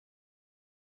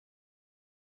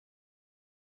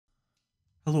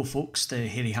Hello folks, the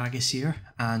Hairy Haggis here,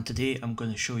 and today I'm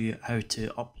going to show you how to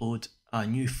upload a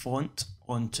new font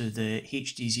onto the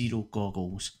HDZero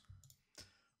goggles.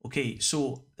 Okay,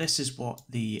 so this is what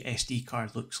the SD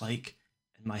card looks like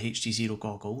in my HDZero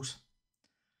goggles.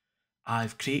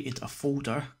 I've created a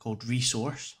folder called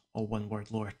resource, all one word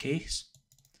lowercase.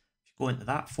 If you go into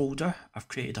that folder, I've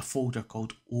created a folder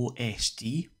called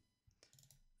OSD.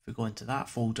 If we go into that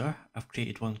folder, I've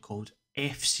created one called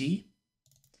FC.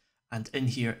 And in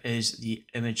here is the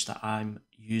image that I'm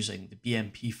using, the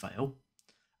BMP file,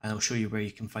 and I'll show you where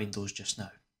you can find those just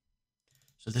now.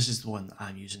 So this is the one that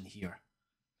I'm using here.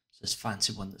 It's this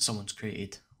fancy one that someone's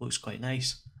created. Looks quite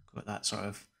nice, got that sort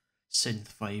of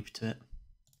synth vibe to it.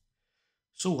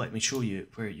 So let me show you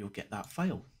where you'll get that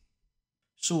file.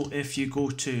 So if you go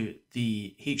to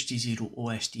the HDZero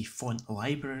OSD font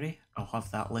library, I'll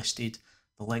have that listed,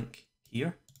 the link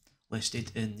here,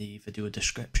 listed in the video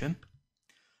description.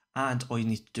 And all you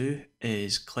need to do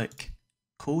is click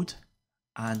code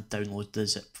and download the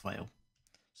zip file.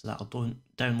 So that'll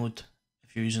download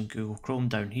if you're using Google Chrome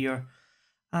down here,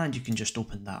 and you can just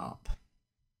open that up.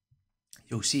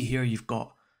 You'll see here you've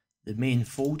got the main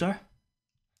folder,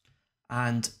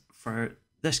 and for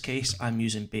this case I'm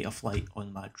using Betaflight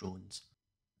on my drones.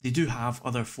 They do have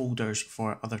other folders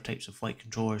for other types of flight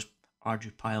controllers,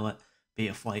 ArduPilot,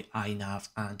 Betaflight, iNav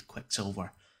and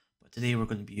Quicksilver, but today we're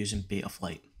going to be using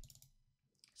Betaflight.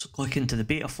 So click into the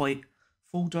Betaflight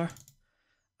folder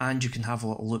and you can have a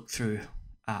little look through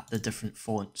at the different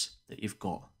fonts that you've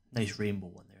got. Nice rainbow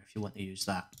one there if you want to use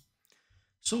that.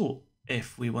 So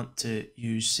if we want to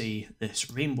use, say,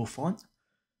 this rainbow font,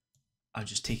 I'll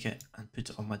just take it and put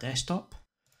it on my desktop.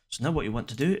 So now what you want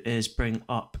to do is bring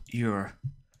up your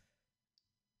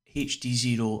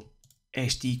HDZero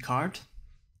SD card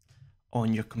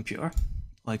on your computer.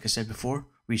 Like I said before,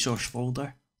 resource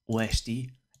folder,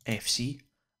 OSD, FC.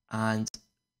 And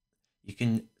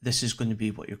this is going to be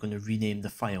what you're going to rename the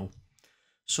file.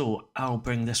 So I'll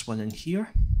bring this one in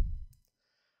here,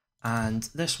 and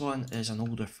this one is an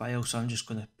older file, so I'm just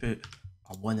going to put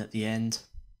a 1 at the end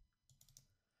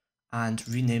and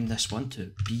rename this one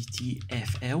to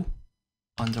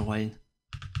BTFL_000.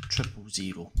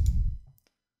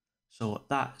 So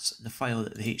that's the file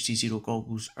that the HDZero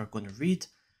goggles are going to read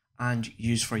and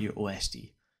use for your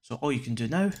OSD. So all you can do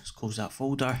now is close that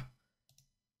folder,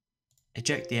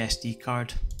 eject the SD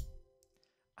card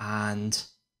and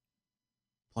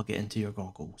plug it into your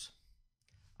goggles.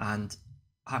 And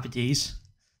happy days,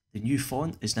 the new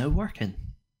font is now working.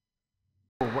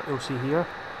 So what you'll see here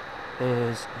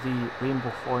is the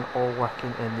rainbow font all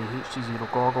working in the HDZero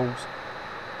goggles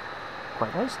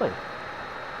quite nicely.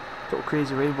 Total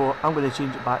crazy rainbow. I'm going to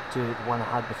change it back to the one I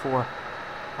had before,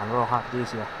 and we're all happy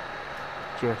days here.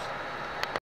 Cheers.